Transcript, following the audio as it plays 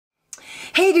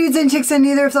Hey dudes and chicks, and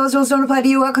neither of those rules don't apply to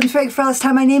you. Welcome to Fake for Last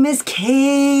Time. My name is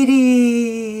Katie.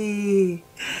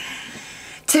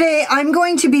 Today I'm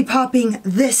going to be popping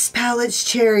this palette's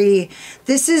cherry.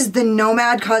 This is the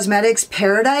Nomad Cosmetics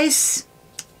Paradise.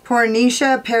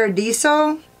 Porinetia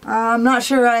Paradaiso. I'm not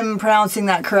sure I'm pronouncing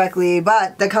that correctly,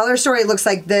 but the color story looks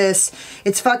like this.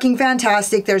 It's fucking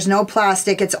fantastic. There's no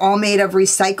plastic. It's all made of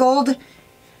recycled.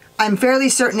 I'm fairly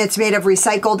certain it's made of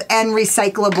recycled and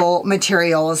recyclable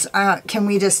materials. Can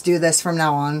we just do this from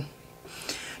now on?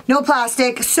 No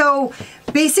plastic. So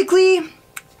basically,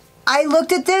 I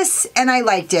looked at this and I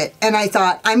liked it. And I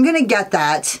thought, I'm going to get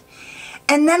that.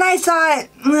 And then I thought,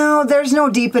 no, there's no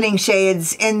deepening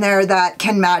shades in there that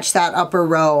can match that upper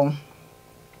row.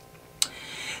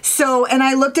 So, and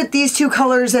I looked at these two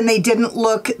colors and they didn't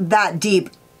look that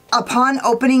deep. Upon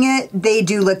opening it, they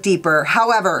do look deeper.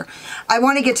 However, I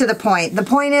want to get to the point. The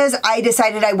point is, I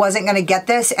decided I wasn't going to get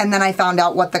this, and then I found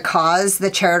out what the cause, the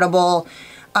charitable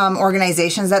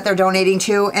organizations that they're donating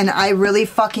to, and I really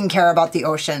fucking care about the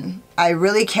ocean. I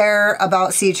really care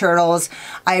about sea turtles.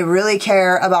 I really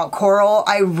care about coral.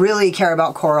 I really care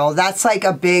about coral. That's like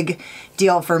a big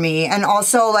deal for me. And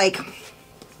also, like,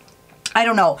 I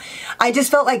don't know. I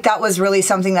just felt like that was really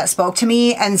something that spoke to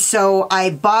me, and so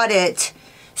I bought it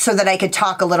so that I could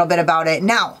talk a little bit about it.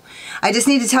 Now, I just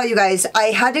need to tell you guys, I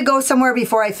had to go somewhere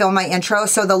before I filmed my intro,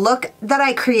 so the look that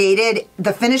I created,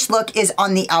 the finished look is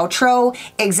on the outro,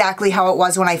 exactly how it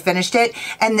was when I finished it,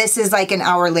 and this is like an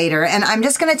hour later. And I'm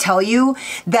just gonna tell you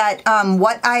that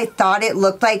what I thought it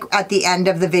looked like at the end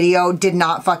of the video did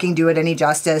not fucking do it any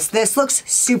justice. This looks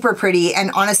super pretty, and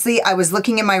honestly, I was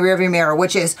looking in my rearview mirror,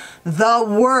 which is the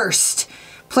worst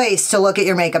place to look at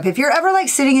your makeup. If you're ever like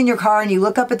sitting in your car and you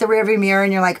look up at the rearview mirror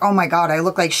and you're like, oh my God, I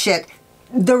look like shit.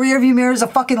 The rearview mirror is a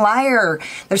fucking liar.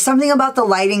 There's something about the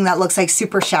lighting that looks like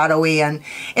super shadowy and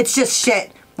it's just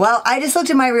shit. Well, I just looked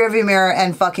in my rearview mirror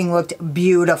and fucking looked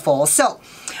beautiful. So,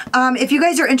 if you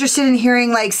guys are interested in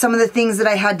hearing like some of the things that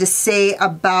I had to say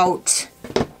about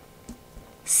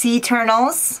sea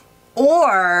turtles,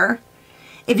 or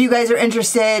if you guys are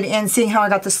interested in seeing how I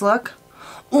got this look,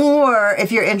 or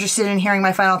if you're interested in hearing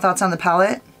my final thoughts on the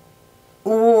palette,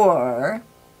 or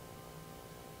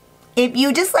if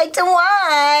you just like to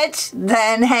watch,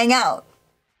 then hang out.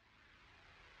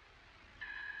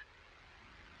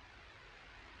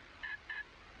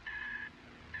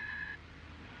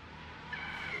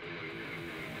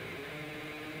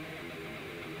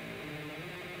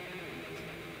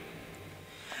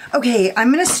 Okay,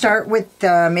 I'm going to start with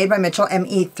the Made by Mitchell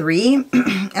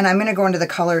ME3, and I'm going to go into the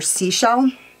color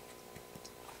Seashell.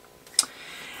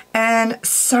 And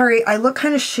sorry, I look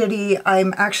kind of shitty.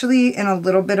 I'm actually in a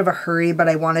little bit of a hurry, but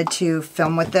I wanted to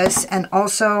film with this. And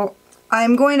also,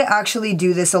 I'm going to actually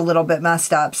do this a little bit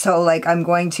messed up. So, like, I'm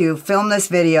going to film this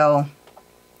video,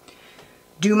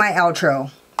 do my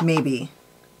outro, maybe,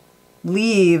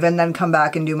 leave, and then come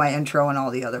back and do my intro and all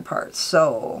the other parts.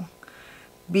 So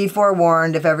be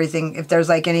forewarned if there's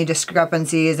like any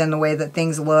discrepancies in the way that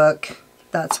things look,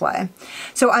 that's why.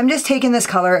 So I'm just taking this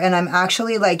color and I'm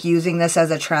actually like using this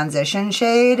as a transition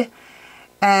shade.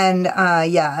 And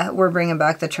yeah, we're bringing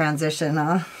back the transition,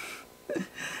 huh?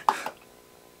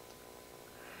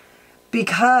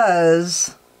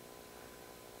 Because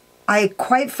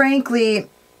quite frankly,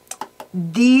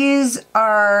 these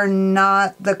are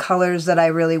not the colors that I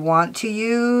really want to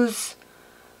use.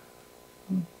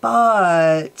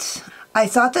 But I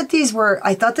thought that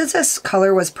this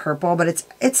color was purple, but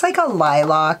it's like a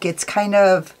lilac. It's kind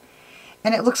of,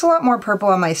 and it looks a lot more purple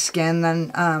on my skin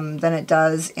than it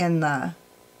does in the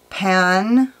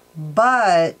pan.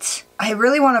 But I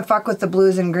really want to fuck with the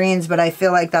blues and greens, but I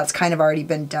feel like that's kind of already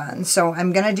been done. So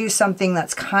I'm going to do something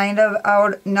that's kind of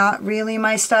not really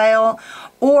my style,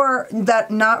 or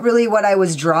that not really what I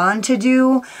was drawn to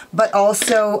do, but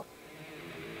also,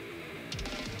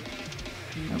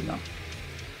 there we go,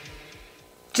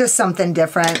 just something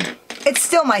different. It's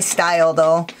still my style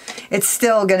though. It's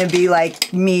still gonna be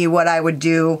like me, what I would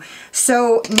do.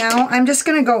 So now I'm just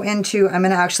gonna go into, I'm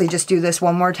gonna actually just do this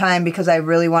one more time because I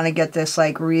really wanna get this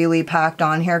like really packed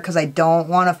on here because I don't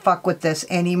wanna fuck with this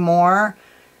anymore.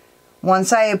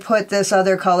 Once I put this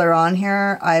other color on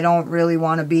here, I don't really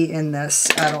wanna be in this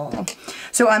at all.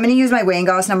 So I'm gonna use my Wayne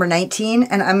Goss number 19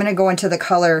 and I'm gonna go into the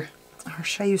color, or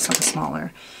should I use something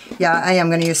smaller? Yeah, I am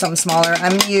going to use something smaller. I'm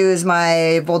going to use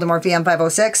my Voldemort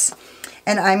VM506.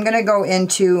 And I'm going to go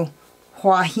into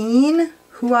Huahine.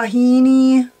 Let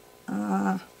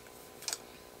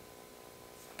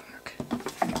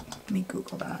me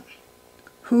Google that.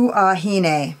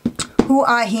 Huahine.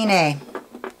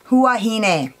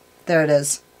 There it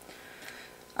is.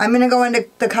 I'm going to go into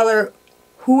the color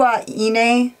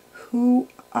Huahine, Huahine,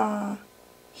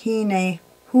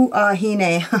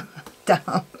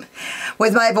 down,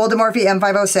 with my Voldemorphe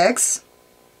M506.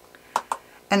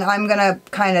 And I'm gonna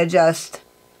kind of just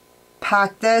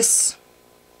pack this.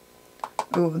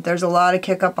 Ooh, there's a lot of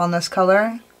kick up on this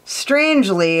color.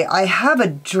 Strangely, I have a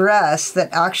dress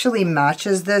that actually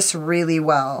matches this really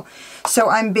well. So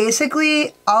I'm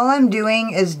basically, all I'm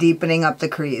doing is deepening up the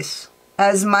crease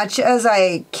as much as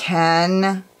I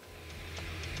can.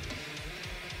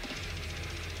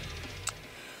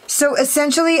 So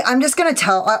essentially, I'm just gonna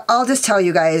I'll just tell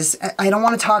you guys, I don't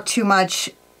want to talk too much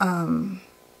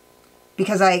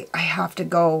because I have to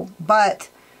go, but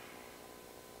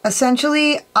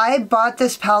essentially, I bought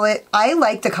this palette. I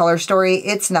like the color story.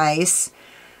 It's nice.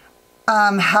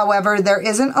 However, there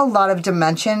isn't a lot of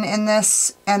dimension in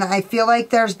this, and I feel like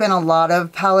there's been a lot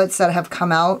of palettes that have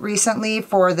come out recently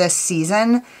for this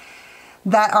season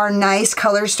that are nice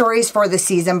color stories for the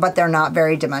season, but they're not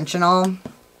very dimensional.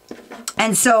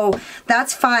 And so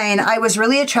that's fine. I was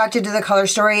really attracted to the color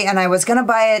story and I was going to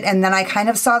buy it, and then I kind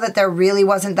of saw that there really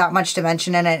wasn't that much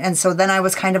dimension in it, and so then I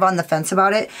was kind of on the fence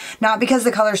about it. Not because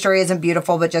the color story isn't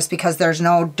beautiful, but just because there's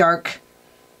no dark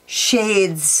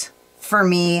shades for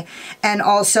me. And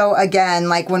also, again,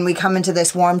 like when we come into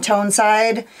this warm tone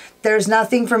side, there's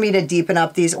nothing for me to deepen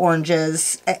up these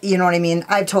oranges. You know what I mean?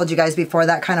 I've told you guys before,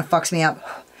 that kind of fucks me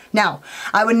up. Now,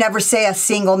 I would never say a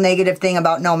single negative thing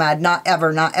about Nomad. Not ever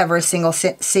a single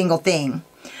thing.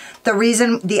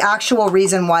 The actual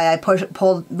reason why I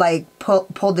pulled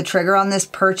the trigger on this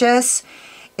purchase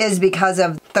is because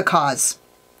of the cause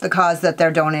that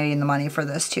they're donating the money for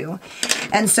this to.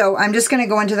 And so I'm just going to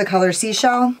go into the color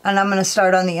Seashell, and I'm going to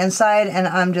start on the inside, and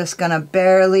I'm just going to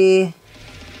barely,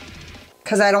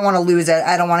 because I don't want to lose it.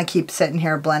 I don't want to keep sitting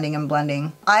here blending and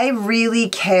blending. I really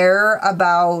care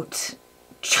about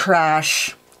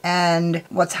trash and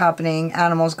what's happening,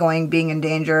 animals being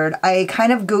endangered. I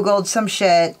kind of Googled some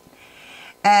shit,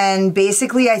 and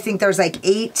basically I think there's like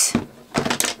eight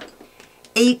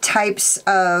types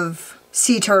of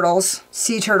sea turtles.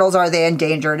 Sea turtles, are they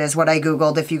endangered, is what I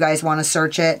Googled, if you guys want to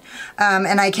search it.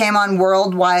 And I came on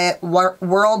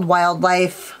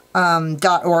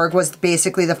worldwildlife.org was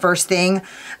basically the first thing.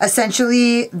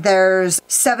 Essentially, there's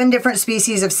 7 different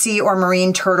species of sea or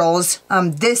marine turtles.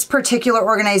 This particular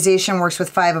organization works with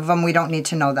 5 of them. We don't need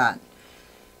to know that.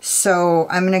 So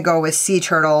I'm going to go with sea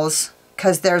turtles,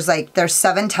 because there's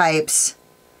 7 types.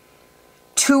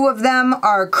 2 of them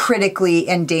are critically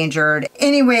endangered.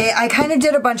 Anyway, I kind of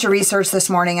did a bunch of research this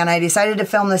morning, and I decided to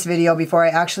film this video before I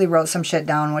actually wrote some shit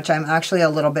down, which I'm actually a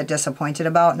little bit disappointed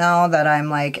about now that I'm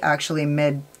like actually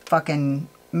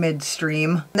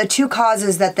midstream. The 2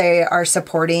 causes that they are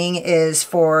supporting is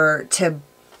to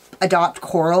adopt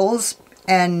corals,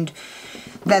 and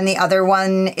then the other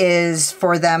one is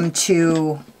for them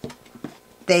to,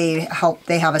 they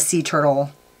have a sea turtle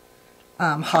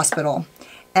hospital.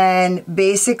 And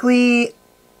basically,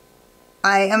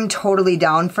 I am totally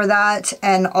down for that.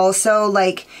 And also,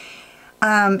 like,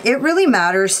 it really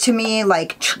matters to me,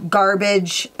 like,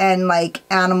 garbage and, like,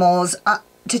 animals.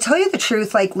 To tell you the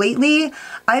truth, like, lately,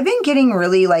 I've been getting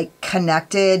really, like,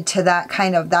 connected to that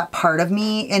part of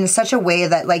me in such a way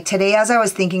that, like, today, as I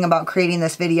was thinking about creating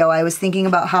this video, I was thinking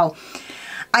about how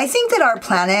I think that our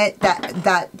planet,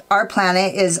 that our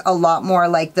planet is a lot more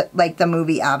like the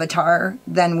movie Avatar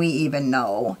than we even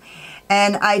know.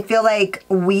 And I feel like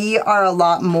we are a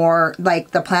lot more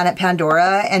like the planet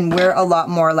Pandora, and we're a lot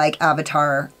more like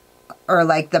Avatar, or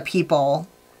like the people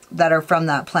that are from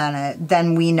that planet,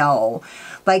 than we know.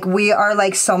 Like, we are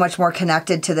like so much more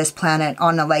connected to this planet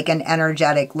on an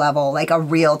energetic level, like a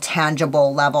real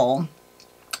tangible level.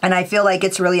 And I feel like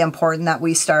it's really important that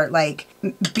we start, like,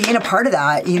 being a part of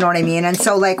that, you know what I mean? And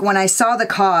so, like, when I saw the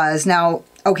cause, now,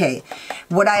 okay,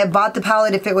 would I have bought the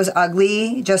palette if it was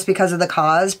ugly just because of the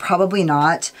cause? Probably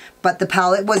not. But the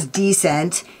palette was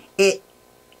decent.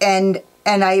 And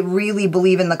I really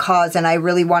believe in the cause, and I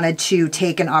really wanted to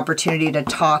take an opportunity to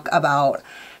talk about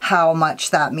how much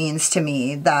that means to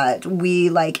me, that we,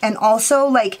 like, and also,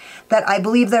 like, that I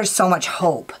believe there's so much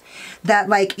hope. That,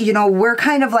 like, you know, we're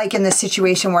kind of like in this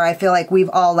situation where I feel like we've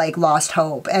all like lost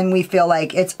hope, and we feel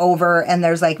like it's over and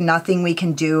there's like nothing we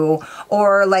can do,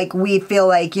 or like we feel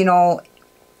like, you know,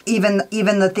 even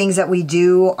the things that we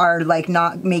do are like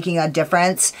not making a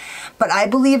difference. But I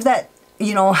believe that,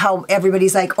 you know, how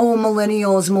everybody's like, oh,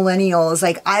 millennials,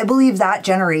 like, I believe that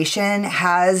generation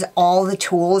has all the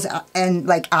tools and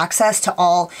like access to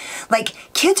all, like,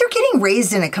 kids are getting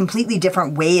raised in a completely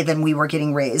different way than we were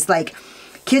getting raised. Like,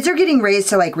 kids are getting raised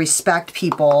to, like, respect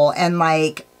people and,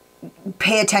 like,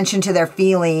 pay attention to their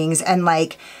feelings and,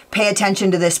 like, pay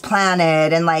attention to this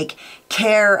planet and like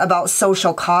care about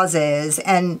social causes.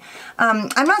 And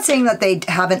I'm not saying that they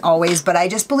haven't always, but I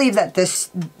just believe that this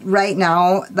right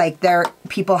now, like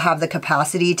people have the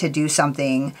capacity to do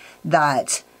something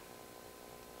that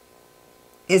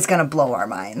is going to blow our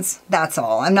minds. That's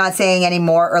all. I'm not saying any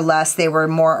more or less they were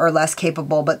more or less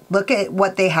capable, but look at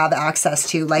what they have access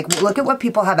to. Like, look at what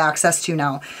people have access to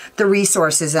now. The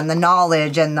resources and the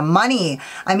knowledge and the money.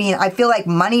 I mean, I feel like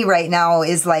money right now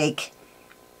is like,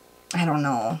 I don't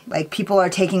know, like people are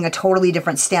taking a totally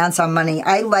different stance on money.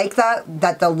 I like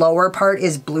that the lower part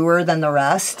is bluer than the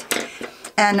rest.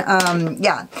 And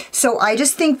yeah, so I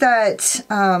just think that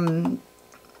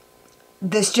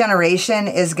this generation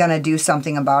is going to do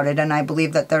something about it. And I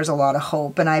believe that there's a lot of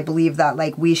hope. And I believe that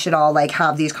like we should all like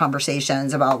have these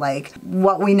conversations about like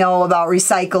what we know about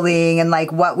recycling and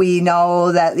like what we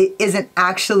know that isn't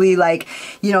actually like,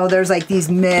 you know, there's like these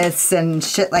myths and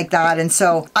shit like that. And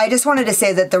so I just wanted to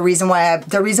say that the reason why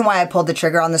I pulled the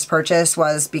trigger on this purchase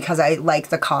was because I like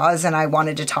the cause and I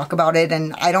wanted to talk about it.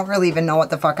 And I don't really even know what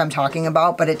the fuck I'm talking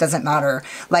about, but it doesn't matter.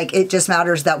 Like, it just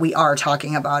matters that we are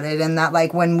talking about it, and that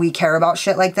like when we care about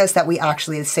shit like this, that we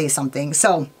actually say something.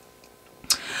 So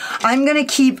I'm gonna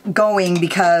keep going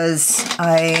because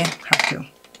I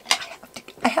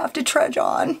have to trudge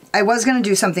on. I was gonna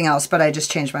do something else, but I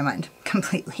just changed my mind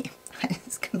completely. I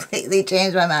just completely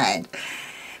changed my mind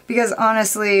because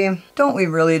honestly, don't we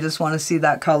really just want to see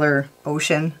that color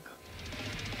ocean?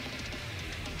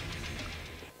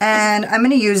 And I'm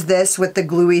gonna use this with the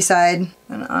gluey side,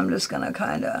 and I'm just gonna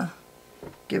kind of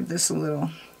give this a little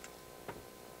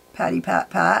patty pat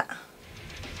pat.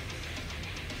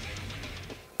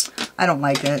 I don't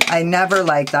like it. I never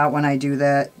like that when I do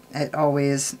that. It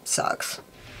always sucks.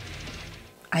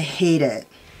 I hate it.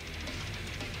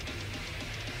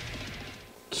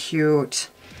 Cute.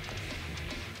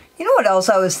 You know what else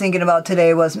I was thinking about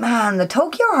today was, man, the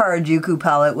Tokyo Harajuku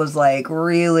palette was like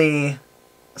really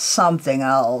something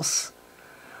else.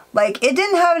 Like, it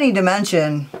didn't have any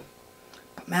dimension.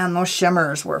 But man, those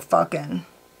shimmers were fucking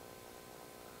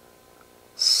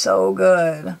so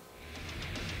good.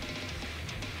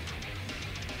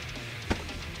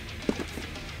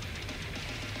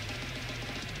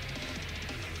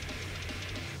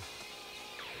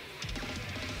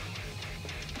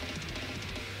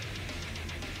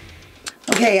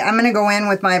 Okay, I'm going to go in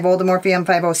with my Voldemort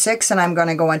VM506 and I'm going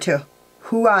to go into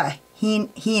Hua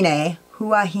Hine.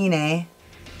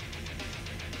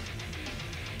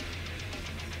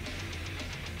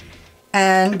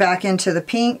 And back into the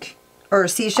pink. Or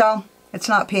seashell. It's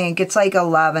not pink. It's like a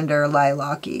lavender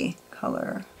lilac-y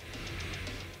color.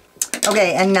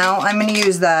 Okay, and now I'm going to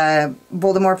use the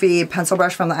Voldemort pencil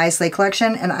brush from the Ice Lake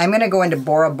collection. And I'm going to go into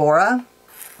Bora Bora.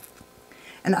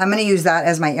 And I'm going to use that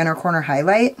as my inner corner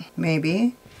highlight.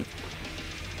 Maybe.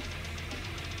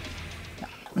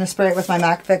 I'm going to spray it with my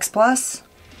MAC Fix Plus.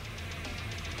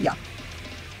 Yeah.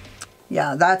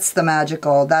 Yeah, that's the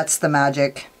magical. That's the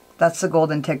magic. That's the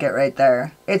golden ticket right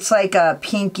there. It's like a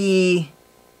pinky,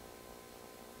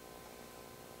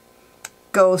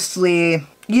 ghostly,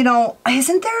 you know,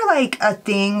 isn't there like a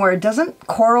thing where doesn't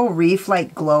coral reef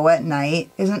like glow at night?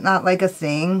 Isn't that like a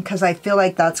thing? Because I feel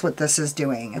like that's what this is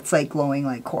doing. It's like glowing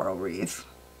like coral reef.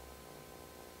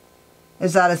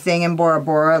 Is that a thing in Bora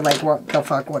Bora? Like, what the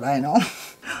fuck would I know?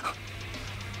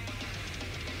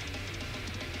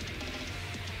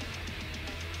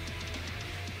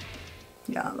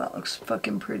 Yeah, that looks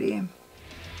fucking pretty.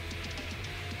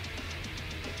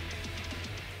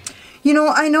 You know,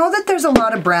 I know that there's a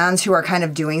lot of brands who are kind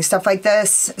of doing stuff like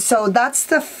this. So that's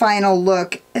the final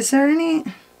look. Is there any?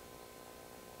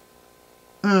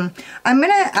 I'm going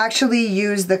to actually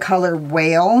use the color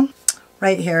Whale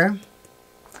right here.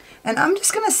 And I'm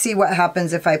just going to see what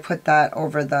happens if I put that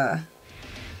over the...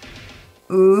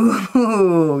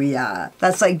 Ooh, yeah.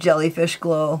 That's like jellyfish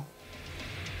glow.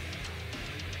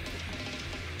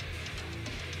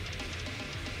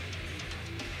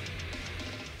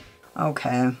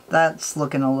 Okay, that's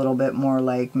looking a little bit more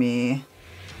like me.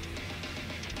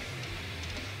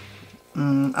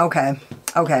 Okay,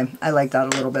 I like that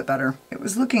a little bit better. It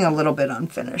was looking a little bit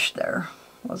unfinished there,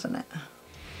 wasn't it?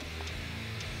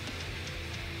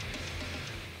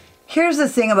 Here's the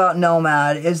thing about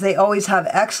Nomad, is they always have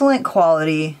excellent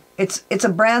quality. It's a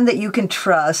brand that you can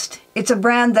trust. It's a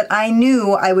brand that I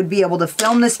knew I would be able to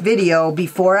film this video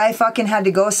before I fucking had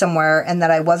to go somewhere, and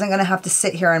that I wasn't gonna have to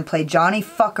sit here and play Johnny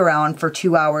fuck around for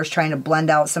 2 hours trying to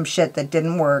blend out some shit that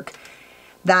didn't work.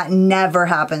 That never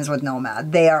happens with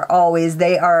Nomad. They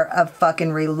are a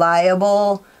fucking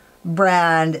reliable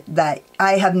brand that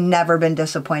I have never been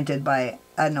disappointed by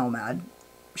a Nomad.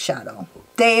 shadow.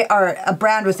 They are a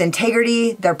brand with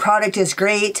integrity. Their product is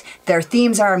great. Their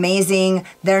themes are amazing.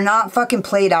 They're not fucking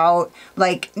played out.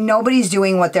 Like, nobody's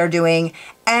doing what they're doing.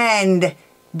 And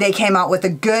they came out with a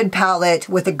good palette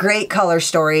with a great color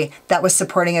story that was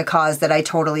supporting a cause that I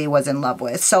totally was in love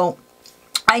with. So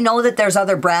I know that there's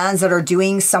other brands that are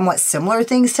doing somewhat similar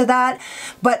things to that.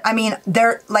 But I mean,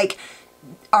 they're like,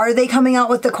 are they coming out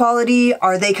with the quality?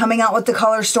 Are they coming out with the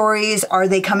color stories? Are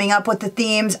they coming up with the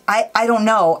themes? I don't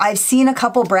know. I've seen a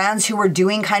couple brands who were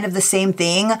doing kind of the same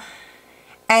thing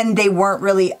and they weren't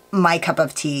really my cup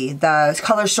of tea. The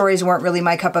color stories weren't really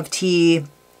my cup of tea.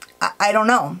 I don't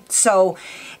know. So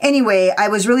anyway, I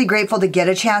was really grateful to get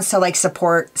a chance to like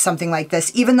support something like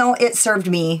this, even though it served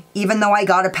me, even though I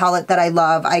got a palette that I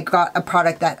love, I got a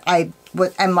product that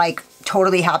I'm like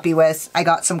totally happy with. I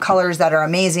got some colors that are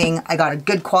amazing. I got a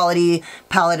good quality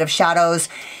palette of shadows.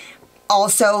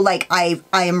 Also, like, I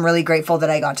am really grateful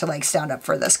that I got to like stand up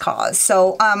for this cause.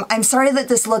 So I'm sorry that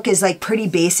this look is like pretty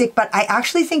basic, but I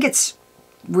actually think it's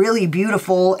really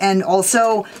beautiful. And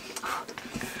also,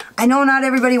 I know not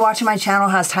everybody watching my channel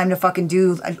has time to fucking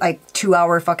do like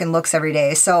 2-hour fucking looks every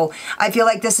day. So I feel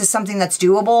like this is something that's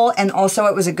doable. And also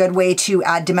it was a good way to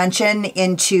add dimension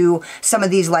into some of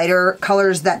these lighter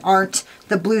colors that aren't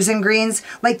the blues and greens.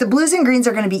 Like the blues and greens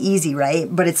are going to be easy,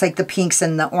 right? But it's like the pinks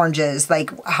and the oranges.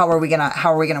 Like how are we going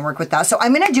to work with that? So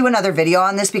I'm going to do another video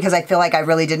on this because I feel like I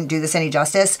really didn't do this any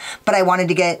justice, but I wanted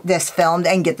to get this filmed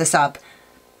and get this up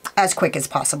as quick as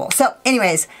possible. So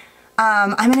anyways,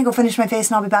 I'm gonna go finish my face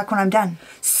and I'll be back when I'm done.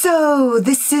 So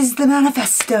this is the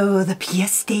manifesto, the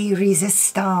pièce de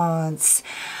résistance.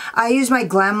 I use my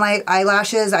Glam Light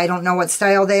eyelashes. I don't know what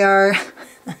style they are.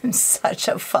 I'm such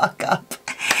a fuck up.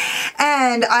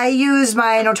 And I use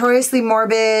my Notoriously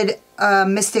Morbid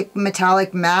Mystic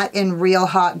Metallic Matte in Real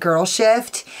Hot Girl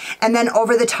Shift. And then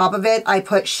over the top of it, I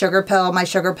put Sugar Pill, my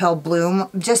Sugar Pill Bloom,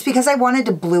 just because I wanted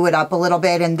to blue it up a little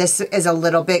bit. And this is a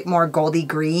little bit more goldy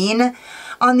green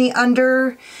on the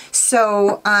under.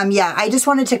 So yeah, I just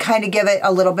wanted to kind of give it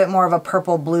a little bit more of a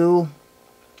purple blue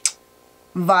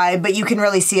vibe, but you can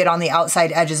really see it on the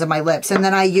outside edges of my lips. And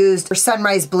then I used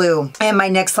Sunrise Blue and my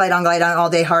NYX Slide On Glide On All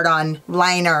Day Hard On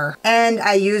liner. And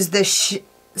I used the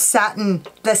satin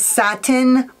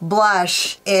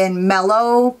blush in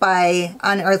Mellow by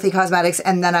Unearthly Cosmetics.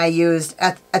 And then I used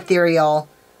Ethereal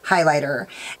highlighter.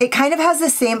 It kind of has the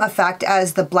same effect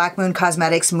as the Black Moon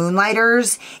Cosmetics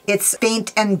Moonlighters. It's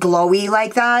faint and glowy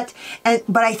like that,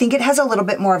 but I think it has a little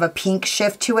bit more of a pink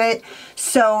shift to it.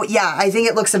 So yeah, I think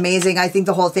it looks amazing. I think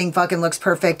the whole thing fucking looks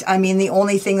perfect. I mean, the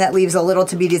only thing that leaves a little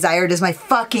to be desired is my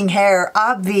fucking hair,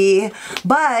 obvi.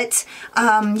 But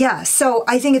yeah, so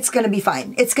I think it's gonna be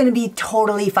fine. It's gonna be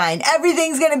totally fine.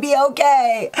 Everything's gonna be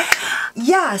okay.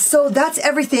 Yeah, so that's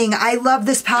everything. I love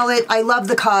this palette. I love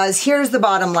the cause. Here's the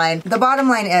bottom line. The bottom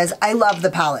line is I love the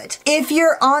palette. If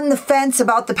you're on the fence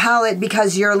about the palette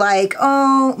because you're like,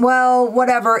 oh, well,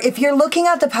 whatever. If you're looking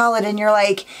at the palette and you're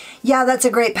like, yeah, that's a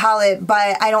great palette,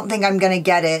 but I don't think I'm gonna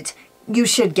get it, you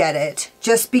should get it.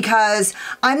 Just because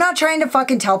I'm not trying to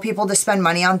fucking tell people to spend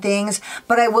money on things,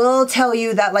 but I will tell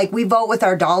you that like we vote with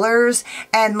our dollars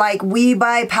and like we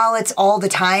buy palettes all the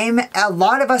time. A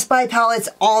lot of us buy palettes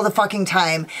all the fucking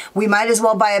time. We might as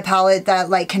well buy a palette that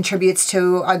like contributes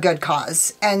to a good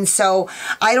cause. And so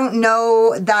I don't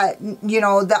know that, you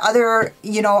know, the other,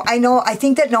 you know, I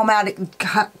think that Nomad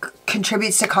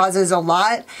contributes to causes a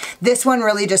lot. This one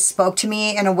really just spoke to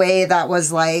me in a way that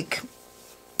was like,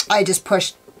 I just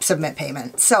pushed submit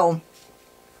payment. So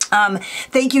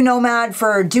thank you, Nomad,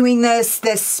 for doing this.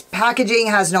 This packaging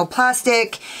has no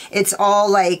plastic. It's all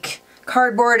like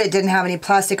cardboard. It didn't have any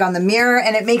plastic on the mirror,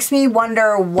 and it makes me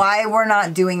wonder why we're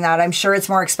not doing that. I'm sure it's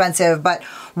more expensive, but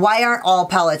why aren't all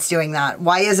palettes doing that?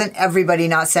 Why isn't everybody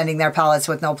not sending their palettes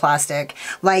with no plastic?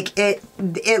 Like it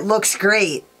looks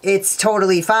great. It's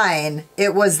totally fine.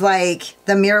 It was like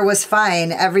the mirror was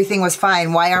fine. Everything was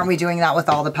fine. Why aren't we doing that with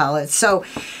all the palettes? So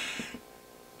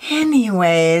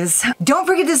anyways, don't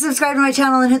forget to subscribe to my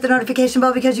channel and hit the notification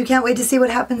bell because you can't wait to see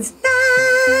what happens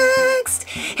next.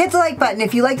 Hit the like button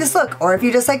if you like this look, or if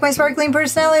you just like my sparkling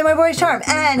personality and my voice charm,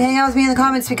 and hang out with me in the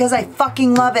comments because I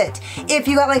fucking love it. If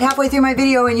you got like halfway through my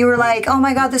video and you were like, oh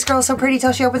my god, this girl's so pretty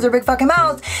till she opens her big fucking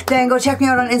mouth, then go check me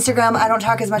out on Instagram. I don't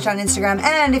talk as much on Instagram.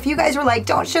 And if you guys were like,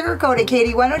 don't sugarcoat it,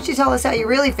 Katie, why don't you tell us how you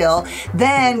really feel,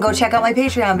 then go check out my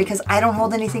Patreon because I don't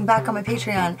hold anything back on my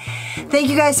Patreon. Thank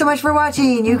you guys so much for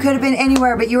watching. You could have been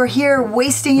anywhere, but you were here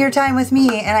wasting your time with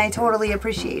me, and I totally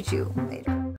appreciate you. Later.